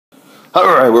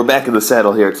Alright, we're back in the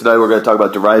saddle here. Today we're going to talk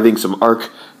about deriving some arc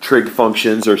trig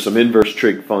functions or some inverse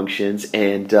trig functions,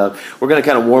 and we're going to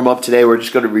kind of warm up today. We're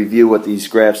just going to review what these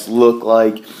graphs look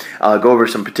like, go over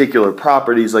some particular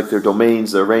properties like their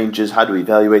domains, their ranges, how to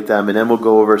evaluate them, and then we'll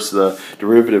go over the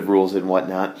derivative rules and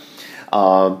whatnot.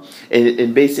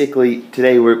 And basically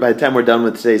today, by the time we're done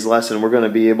with today's lesson, we're going to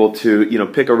be able to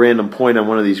pick a random point on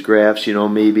one of these graphs.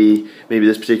 Maybe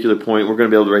this particular point, we're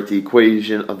going to be able to write the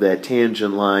equation of that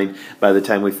tangent line by the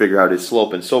time we figure out its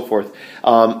slope and so forth.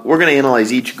 We're going to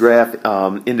analyze each graph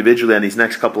individually on these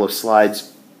next couple of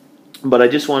slides, but I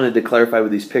just wanted to clarify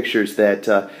with these pictures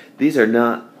that these are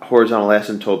not horizontal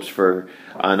asymptotes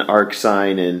on arc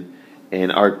sine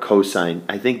and arc cosine.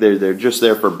 I think they're just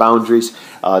there for boundaries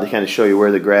to kind of show you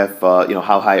where the graph,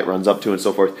 how high it runs up to and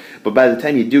so forth. But by the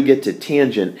time you do get to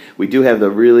tangent, we do have the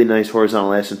really nice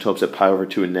horizontal asymptotes at pi over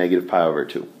 2 and negative pi over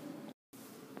 2.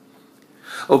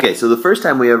 Okay, so the first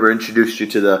time we ever introduced you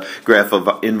to the graph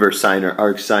of inverse sine or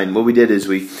arc sine, what we did is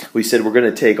we said we're going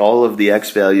to take all of the x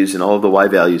values and all of the y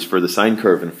values for the sine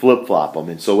curve and flip-flop them.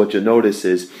 And so what you'll notice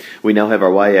is we now have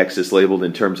our y-axis labeled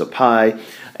in terms of pi,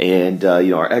 and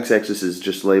our x-axis is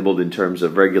just labeled in terms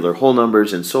of regular whole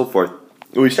numbers and so forth.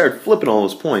 And we started flipping all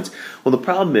those points. Well, the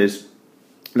problem is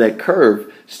that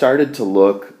curve started to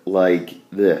look like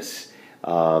this.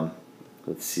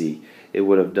 Let's see. It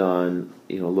would have done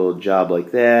a little job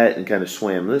like that and kind of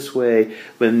swam this way.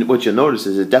 But what you'll notice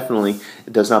is it definitely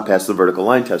does not pass the vertical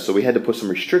line test. So we had to put some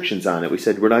restrictions on it. We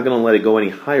said we're not going to let it go any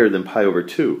higher than pi over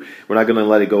 2. We're not going to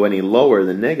let it go any lower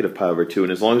than negative pi over 2.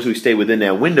 And as long as we stay within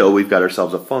that window, we've got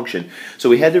ourselves a function. So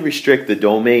we had to restrict the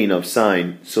domain of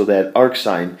sine so that arc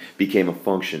sine became a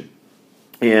function.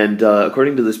 And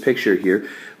according to this picture here,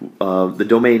 the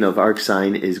domain of arc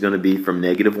sine is going to be from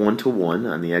negative 1 to 1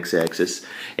 on the x-axis,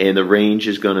 and the range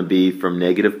is going to be from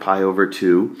negative pi over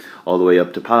 2 all the way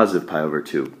up to positive pi over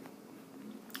 2.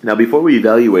 Now, before we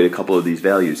evaluate a couple of these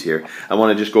values here, I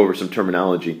want to just go over some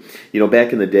terminology.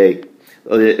 Back in the day,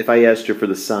 if I asked you for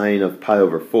the sine of pi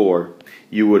over 4,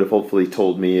 you would have hopefully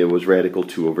told me it was radical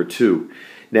 2 over 2.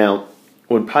 Now,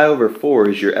 when pi over 4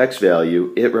 is your x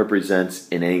value, it represents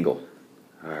an angle.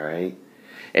 Alright,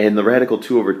 and the radical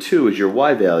 2 over 2 is your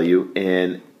y value,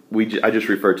 and I just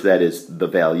refer to that as the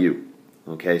value.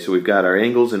 Okay, so we've got our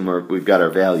angles and we've got our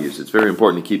values. It's very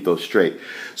important to keep those straight.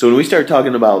 So when we start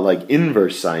talking about like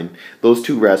inverse sine, those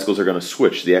two rascals are going to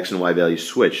switch. The x and y values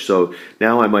switch. So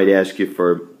now I might ask you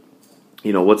for,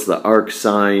 what's the arc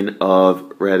sine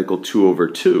of radical 2 over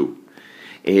 2?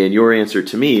 And your answer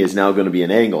to me is now going to be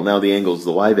an angle. Now the angle is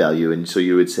the y value, and so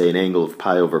you would say an angle of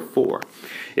pi over 4.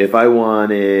 If I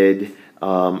wanted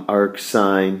arc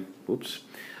sine,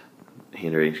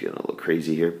 handwriting's getting a little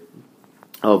crazy here,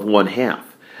 of 1/2,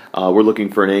 we're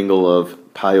looking for an angle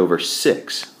of pi over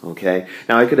 6. Okay.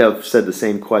 Now I could have said the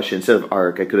same question instead of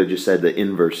arc. I could have just said the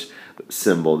inverse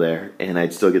symbol there, and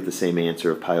I'd still get the same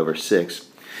answer of pi over 6.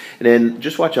 And then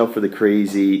just watch out for the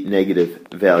crazy negative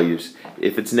values.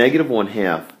 If it's negative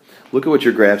 1/2, look at what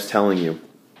your graph's telling you.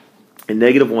 In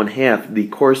negative 1/2, the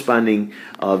corresponding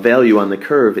value on the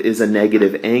curve is a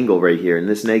negative angle right here. And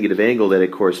this negative angle that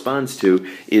it corresponds to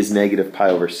is negative pi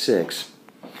over 6.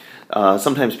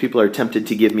 Sometimes people are tempted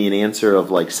to give me an answer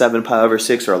of like 7 pi over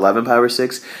 6 or 11 pi over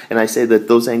 6. And I say that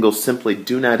those angles simply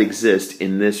do not exist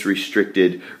in this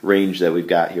restricted range that we've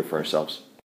got here for ourselves.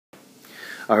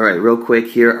 Alright, real quick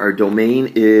here, our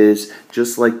domain is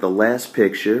just like the last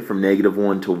picture, from negative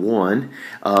 1 to 1,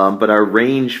 but our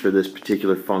range for this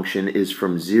particular function is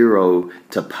from 0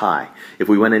 to pi. If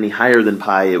we went any higher than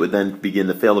pi, it would then begin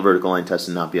to fail the vertical line test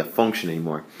and not be a function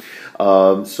anymore.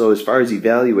 So as far as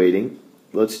evaluating,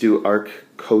 let's do arc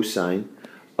cosine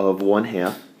of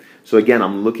 1/2. So again,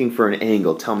 I'm looking for an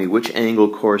angle. Tell me which angle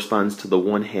corresponds to the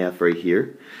 1/2 right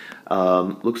here.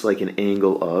 Looks like an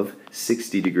angle of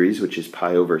 60 degrees, which is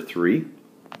pi over 3.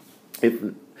 If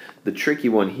the tricky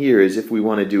one here is if we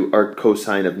want to do arc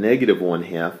cosine of negative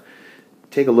 1/2,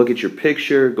 take a look at your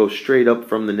picture, go straight up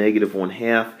from the negative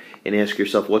 1/2, and ask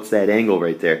yourself, what's that angle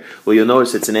right there? Well, you'll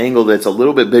notice it's an angle that's a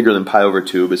little bit bigger than pi over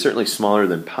 2, but certainly smaller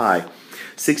than pi.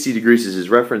 60 degrees is his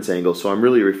reference angle, so I'm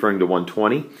really referring to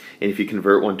 120. And if you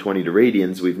convert 120 to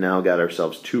radians, we've now got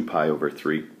ourselves 2 pi over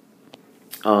 3.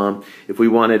 If we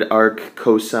wanted arc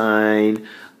cosine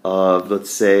of,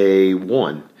 let's say,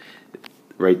 1,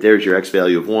 right there's your x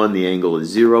value of 1, the angle is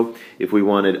 0. If we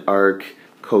wanted arc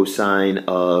cosine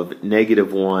of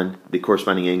negative 1, the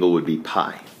corresponding angle would be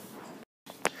pi.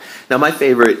 Now my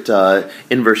favorite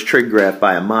inverse trig graph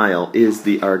by a mile is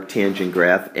the arctangent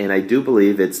graph, and I do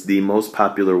believe it's the most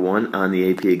popular one on the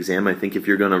AP exam. I think if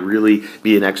you're going to really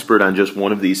be an expert on just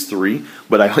one of these three,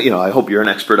 but I hope you're an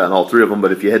expert on all three of them,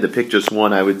 but if you had to pick just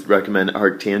one, I would recommend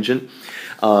arctangent.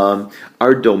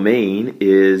 Our domain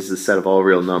is the set of all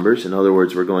real numbers. In other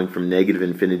words, we're going from negative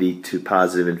infinity to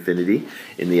positive infinity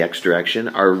in the x direction.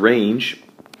 Our range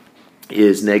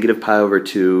is negative pi over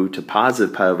 2 to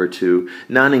positive pi over 2,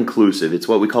 non-inclusive. It's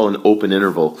what we call an open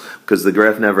interval, because the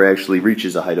graph never actually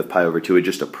reaches a height of pi over 2, it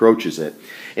just approaches it.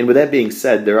 And with that being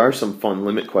said, there are some fun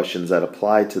limit questions that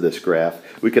apply to this graph.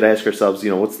 We could ask ourselves,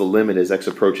 what's the limit as x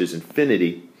approaches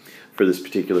infinity for this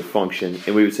particular function?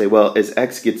 And we would say, well, as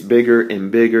x gets bigger and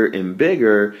bigger and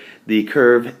bigger, the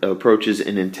curve approaches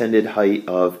an intended height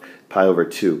of pi over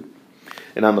 2.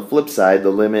 And on the flip side, the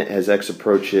limit as x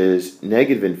approaches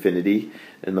negative infinity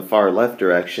in the far left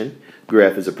direction, the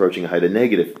graph is approaching a height of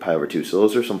negative pi over 2. So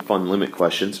those are some fun limit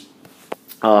questions.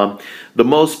 The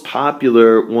most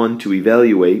popular one to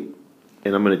evaluate,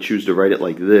 and I'm going to choose to write it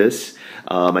like this.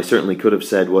 I certainly could have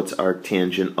said what's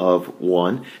arctangent of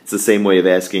 1. It's the same way of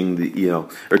asking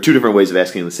or two different ways of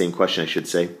asking the same question, I should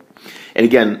say. And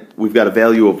again, we've got a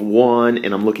value of 1,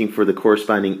 and I'm looking for the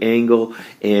corresponding angle,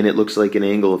 and it looks like an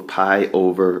angle of pi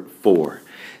over 4.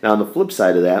 Now on the flip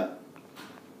side of that,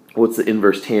 what's the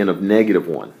inverse tan of negative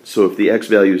 1? So if the x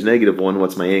value is negative 1,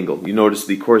 what's my angle? You notice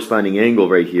the corresponding angle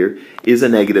right here is a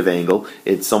negative angle.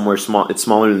 It's somewhere small. It's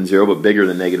smaller than 0, but bigger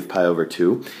than negative pi over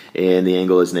 2, and the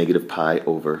angle is negative pi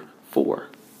over 4.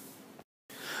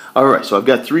 Alright, so I've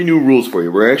got 3 new rules for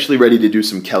you. We're actually ready to do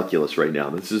some calculus right now.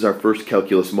 This is our first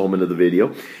calculus moment of the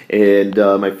video. And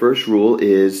my first rule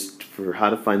is for how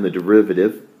to find the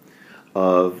derivative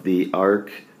of the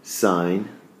arc sine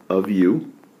of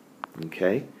u.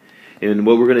 Okay? And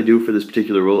what we're going to do for this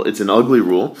particular rule, it's an ugly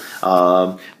rule,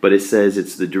 but it says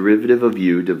it's the derivative of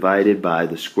u divided by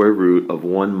the square root of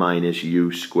 1 minus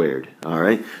u squared.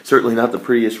 Alright? Certainly not the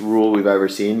prettiest rule we've ever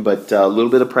seen, but a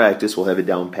little bit of practice will have it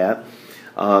down pat.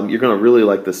 You're going to really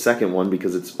like the second one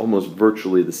because it's almost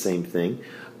virtually the same thing.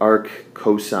 Arc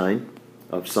cosine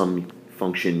of some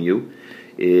function u.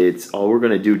 All we're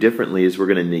going to do differently is we're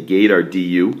going to negate our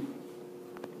du,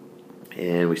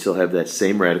 and we still have that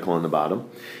same radical on the bottom.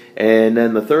 And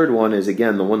then the third one is,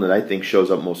 again, the one that I think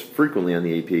shows up most frequently on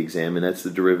the AP exam, and that's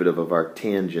the derivative of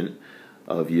arctangent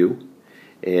of u.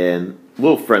 And a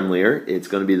little friendlier, it's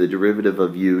going to be the derivative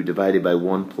of u divided by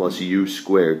 1 plus u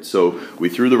squared. So we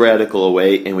threw the radical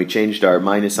away and we changed our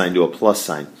minus sign to a plus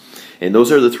sign. And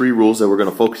those are the 3 rules that we're going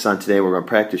to focus on today. We're going to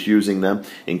practice using them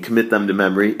and commit them to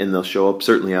memory, and they'll show up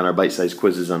certainly on our bite-sized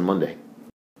quizzes on Monday.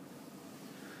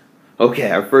 Okay,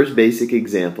 our first basic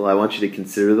example, I want you to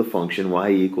consider the function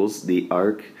y equals the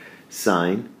arc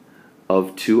sine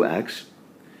of 2x.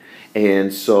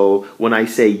 And so when I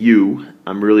say u,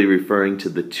 I'm really referring to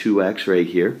the 2x right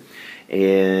here.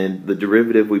 And the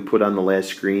derivative we put on the last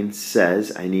screen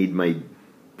says I need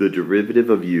the derivative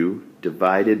of u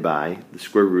divided by the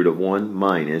square root of 1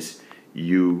 minus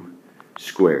u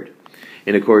squared.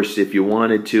 And of course, if you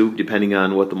wanted to, depending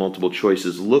on what the multiple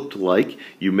choices looked like,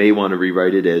 you may want to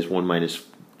rewrite it as 1 minus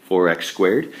 4x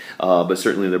squared. But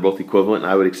certainly they're both equivalent,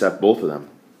 and I would accept both of them.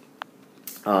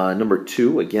 Number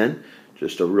 2, again,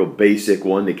 just a real basic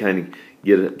one to kind of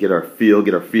get our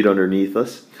feet underneath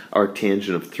us.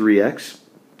 Arctangent of 3x.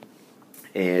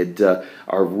 And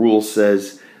our rule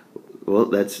says, well,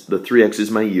 that's the 3x is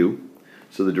my u.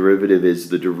 So the derivative is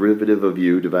the derivative of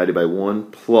u divided by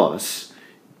 1 plus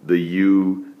the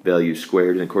u value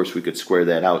squared. And of course we could square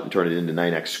that out and turn it into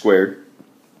 9x squared.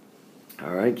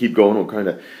 Alright, keep going. We'll kind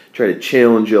of try to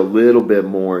challenge you a little bit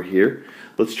more here.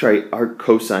 Let's try arc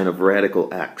cosine of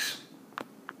radical x.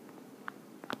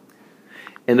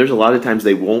 And there's a lot of times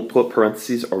they won't put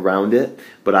parentheses around it,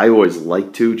 but I always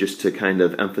like to, just to kind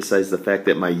of emphasize the fact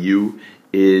that my u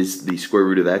is the square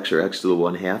root of x, or x to the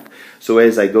 1/2. So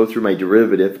as I go through my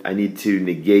derivative, I need to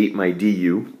negate my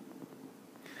du.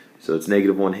 So it's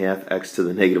negative 1/2 x to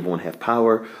the negative 1/2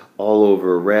 power, all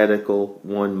over radical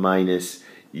 1 minus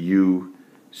u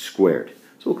squared.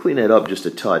 So we'll clean that up just a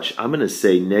touch. I'm going to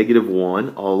say negative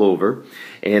 1 all over,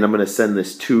 and I'm going to send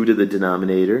this 2 to the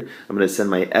denominator. I'm going to send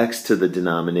my x to the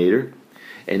denominator,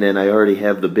 and then I already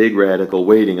have the big radical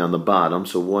waiting on the bottom,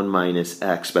 so 1 minus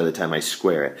x by the time I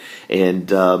square it. And,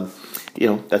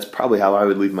 that's probably how I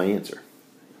would leave my answer.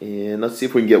 And let's see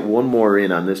if we can get one more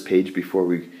in on this page before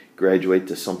we graduate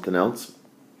to something else.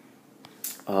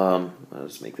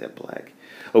 Let's make that black.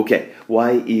 Okay,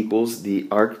 y equals the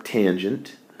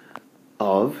arctangent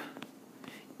of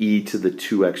e to the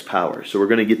 2x power. So we're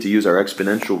going to get to use our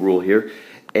exponential rule here.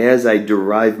 As I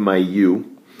derive my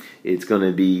u, it's going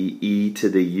to be e to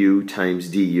the u times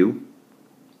du.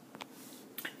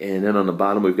 And then on the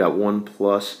bottom we've got 1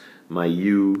 plus my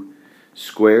u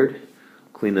squared.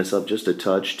 Clean this up just a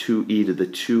touch. 2e to the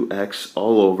 2x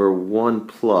all over 1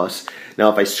 plus. Now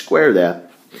if I square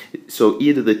that, so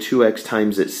e to the 2x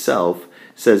times itself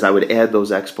says I would add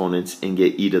those exponents and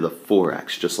get e to the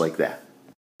 4x, just like that.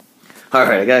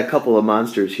 Alright, I got a couple of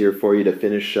monsters here for you to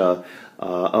finish up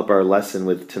our lesson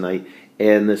with tonight.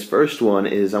 And this first one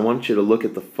is, I want you to look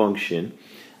at the function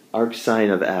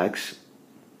arcsine of x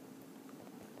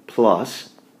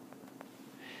plus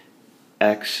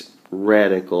x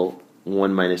radical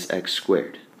 1 minus x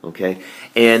squared. Okay,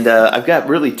 and I've got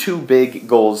really two big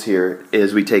goals here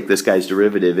as we take this guy's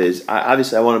derivative.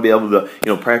 Obviously I want to be able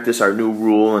to practice our new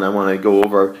rule, and I want to go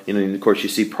over and of course you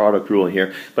see product rule in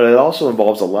here, but it also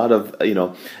involves a lot of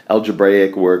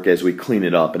algebraic work as we clean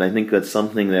it up, and I think that's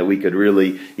something that we could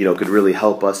really could really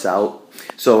help us out.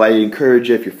 So I encourage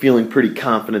you, if you're feeling pretty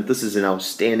confident, this is an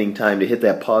outstanding time to hit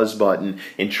that pause button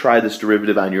and try this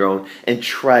derivative on your own and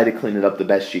try to clean it up the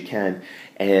best you can.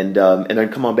 And then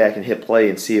come on back and hit play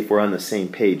and see if we're on the same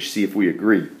page, see if we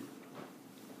agree.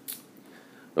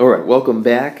 Alright, welcome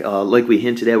back. Like we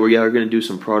hinted at, we are going to do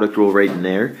some product rule right in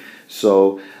there.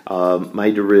 So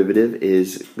my derivative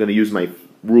is going to use my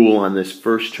rule on this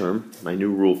first term, my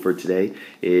new rule for today.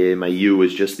 My u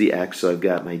is just the x, so I've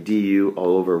got my du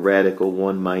all over radical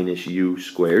 1 minus u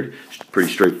squared.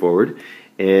 Pretty straightforward.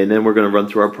 And then we're going to run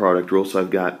through our product rule. So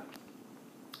I've got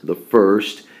the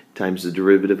first times the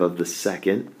derivative of the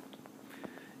second,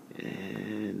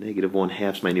 and negative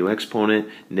 1/2 is my new exponent,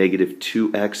 negative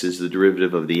 2x is the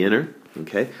derivative of the inner,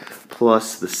 okay,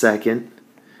 plus the second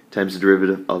times the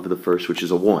derivative of the first, which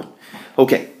is a 1.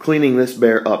 Okay, cleaning this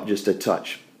bear up just a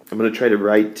touch. I'm going to try to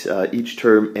write each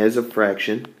term as a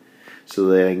fraction so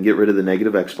that I can get rid of the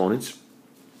negative exponents.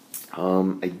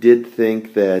 I did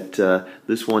think that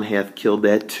this 1/2 killed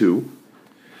that 2,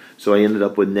 so I ended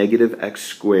up with negative x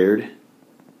squared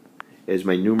as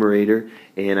my numerator,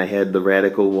 and I had the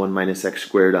radical 1 minus x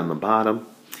squared on the bottom,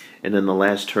 and then the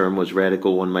last term was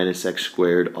radical 1 minus x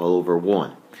squared all over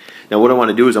 1. Now what I want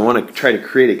to do is I want to try to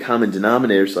create a common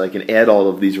denominator so I can add all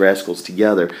of these rascals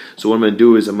together. So what I'm going to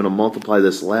do is I'm going to multiply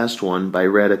this last one by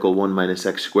radical 1 minus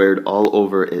x squared all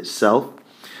over itself.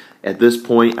 At this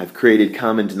point I've created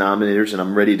common denominators and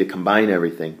I'm ready to combine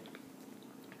everything.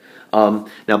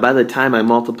 Now by the time I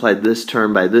multiplied this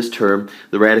term by this term,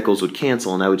 the radicals would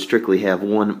cancel and I would strictly have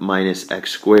 1 minus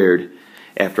x squared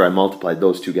after I multiplied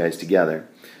those two guys together.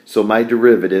 So my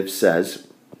derivative says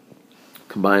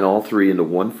combine all three into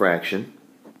one fraction,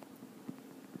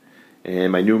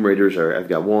 and my numerators are, I've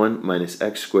got 1 minus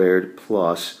x squared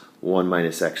plus 1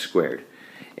 minus x squared.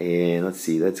 And let's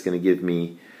see, that's going to give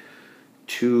me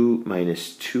 2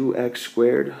 minus 2x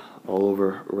squared all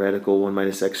over radical 1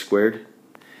 minus x squared.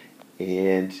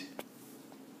 And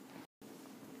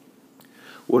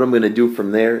what I'm going to do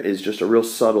from there is just a real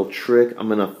subtle trick. I'm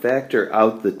going to factor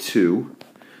out the 2.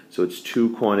 So it's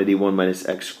 2 quantity 1 minus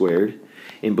x squared.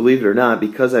 And believe it or not,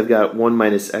 because I've got 1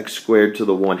 minus x squared to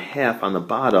the 1/2 on the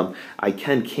bottom, I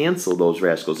can cancel those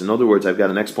rascals. In other words, I've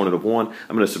got an exponent of 1.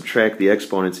 I'm going to subtract the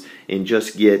exponents and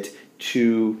just get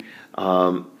 2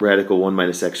 radical 1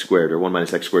 minus x squared, or 1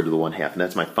 minus x squared to the 1/2. And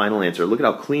that's my final answer. Look at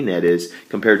how clean that is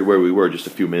compared to where we were just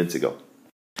a few minutes ago.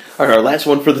 Alright, our last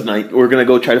one for the night, we're going to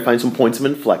go try to find some points of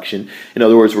inflection. In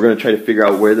other words, we're going to try to figure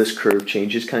out where this curve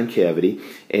changes concavity.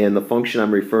 And the function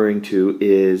I'm referring to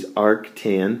is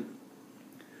arctan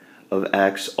of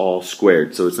x all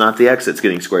squared. So it's not the x that's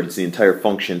getting squared, it's the entire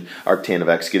function arctan of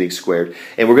x getting squared.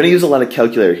 And we're going to use a lot of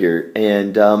calculator here,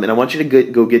 and I want you to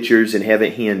go get yours and have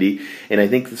it handy. And I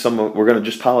think we're going to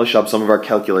just polish up some of our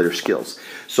calculator skills.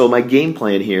 So my game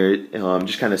plan here,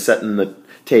 just kind of setting the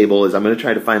table, is I'm going to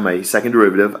try to find my second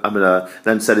derivative. I'm going to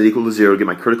then set it equal to 0 to get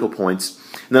my critical points.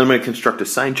 And then I'm going to construct a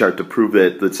sign chart to prove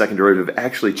that the second derivative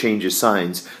actually changes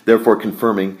signs, therefore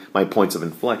confirming my points of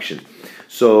inflection.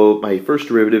 So my first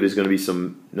derivative is going to be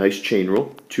some nice chain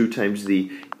rule, 2 times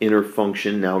the inner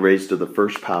function now raised to the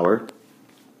first power.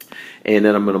 And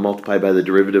then I'm going to multiply by the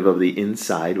derivative of the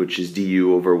inside, which is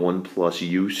du over 1 plus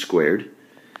u squared.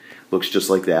 Looks just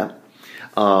like that.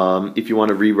 If you want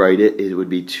to rewrite it, it would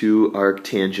be 2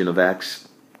 arctangent of x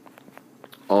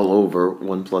all over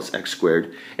 1 plus x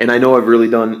squared. And I know I've really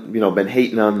been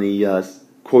hating on the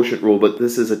quotient rule, but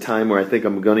this is a time where I think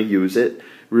I'm going to use it.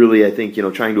 Really, I think,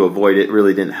 trying to avoid it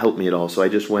really didn't help me at all. So I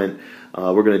just went,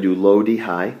 we're going to do low d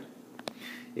high.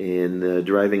 And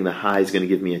deriving the high is going to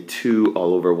give me a 2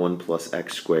 all over 1 plus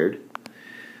x squared.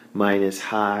 Minus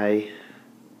high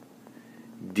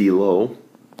d low.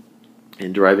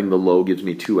 And deriving the low gives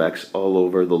me 2x all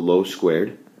over the low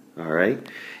squared. All right,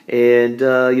 and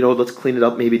you know, let's clean it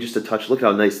up maybe just a touch. Look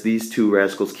how nice these two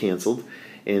rascals canceled,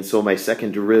 and so my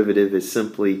second derivative is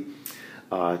simply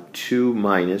 2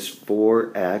 minus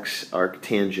 4x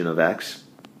arctangent of x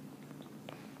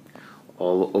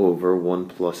all over 1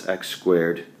 plus x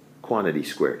squared quantity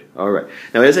squared. Alright,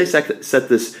 now as I set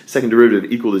this second derivative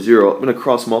equal to 0, I'm going to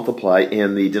cross multiply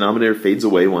and the denominator fades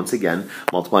away once again,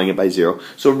 multiplying it by 0.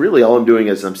 So really all I'm doing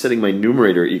is I'm setting my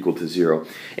numerator equal to 0.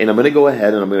 And I'm going to go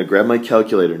ahead and I'm going to grab my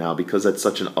calculator now because that's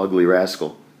such an ugly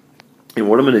rascal. And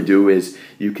what I'm going to do is,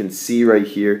 you can see right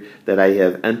here that I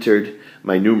have entered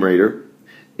my numerator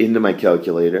into my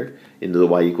calculator, into the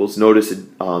y equals. Notice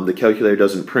the calculator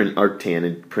doesn't print arctan,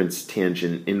 it prints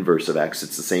tangent inverse of x.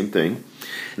 It's the same thing.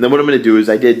 And then what I'm going to do is,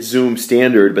 I did zoom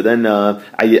standard, but then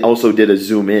I also did a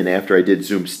zoom in after I did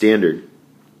zoom standard.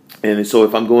 And so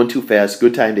if I'm going too fast,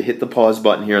 good time to hit the pause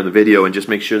button here on the video and just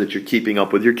make sure that you're keeping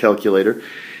up with your calculator.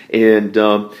 And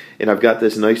I've got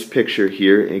this nice picture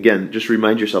here. And again, just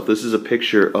remind yourself, this is a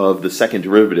picture of the second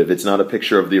derivative. It's not a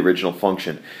picture of the original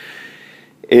function.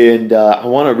 And I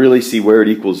want to really see where it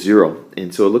equals 0.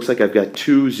 And so it looks like I've got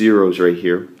 2 zeros right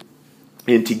here.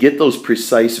 And to get those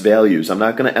precise values, I'm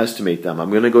not going to estimate them.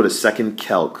 I'm going to go to second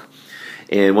calc.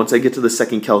 And once I get to the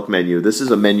second calc menu, this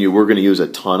is a menu we're going to use a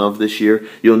ton of this year.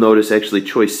 You'll notice actually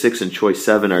choice 6 and choice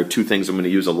 7 are two things I'm going to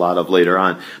use a lot of later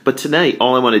on. But tonight,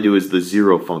 all I want to do is the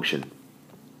 0 function.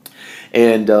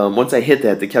 And once I hit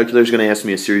that, the calculator is going to ask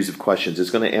me a series of questions. It's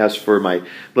going to ask for my,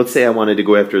 let's say I wanted to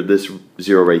go after this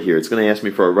 0 right here. It's going to ask me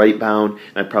for a right bound,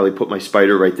 and I'd probably put my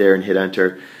spider right there and hit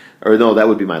enter. Or no, that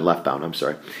would be my left bound, I'm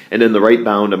sorry. And then the right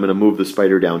bound, I'm going to move the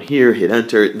spider down here, hit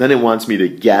enter. Then it wants me to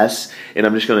guess, and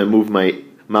I'm just going to move my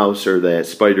mouse or that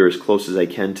spider as close as I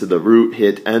can to the root,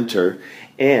 hit enter.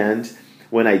 And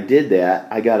when I did that,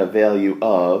 I got a value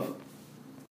of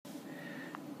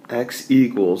x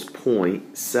equals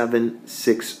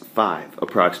 0.765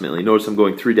 approximately. Notice I'm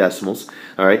going 3 decimals.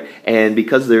 All right, and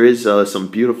because there is some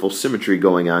beautiful symmetry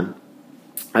going on,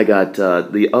 I got I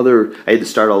had to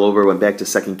start all over, went back to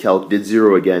second calc, did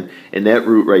 0 again, and that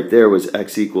root right there was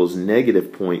x equals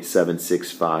negative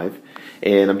 0.765.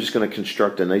 And I'm just going to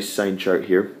construct a nice sine chart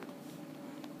here.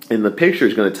 And the picture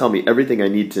is going to tell me everything I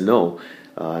need to know.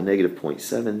 Negative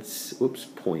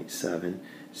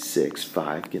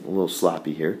 0.765, getting a little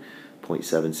sloppy here,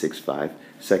 0.765,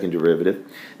 second derivative.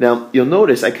 Now, you'll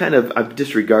notice I've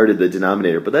disregarded the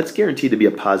denominator, but that's guaranteed to be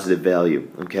a positive value,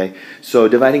 okay? So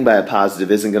dividing by a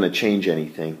positive isn't going to change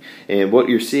anything. And what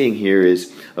you're seeing here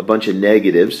is a bunch of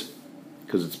negatives,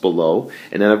 because it's below,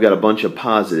 and then I've got a bunch of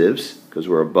positives, because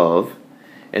we're above,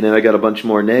 and then I got a bunch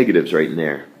more negatives right in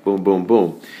there. Boom, boom,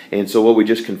 boom. And so what we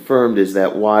just confirmed is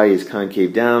that y is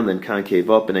concave down, then concave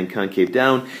up, and then concave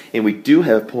down. And we do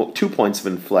have 2 points of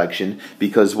inflection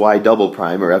because y double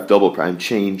prime or f double prime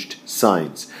changed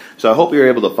signs. So I hope you're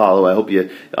able to follow. I hope you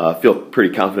feel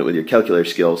pretty confident with your calculator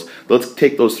skills. Let's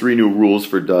take those 3 new rules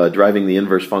for deriving the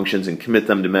inverse functions and commit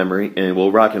them to memory, and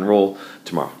we'll rock and roll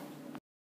tomorrow.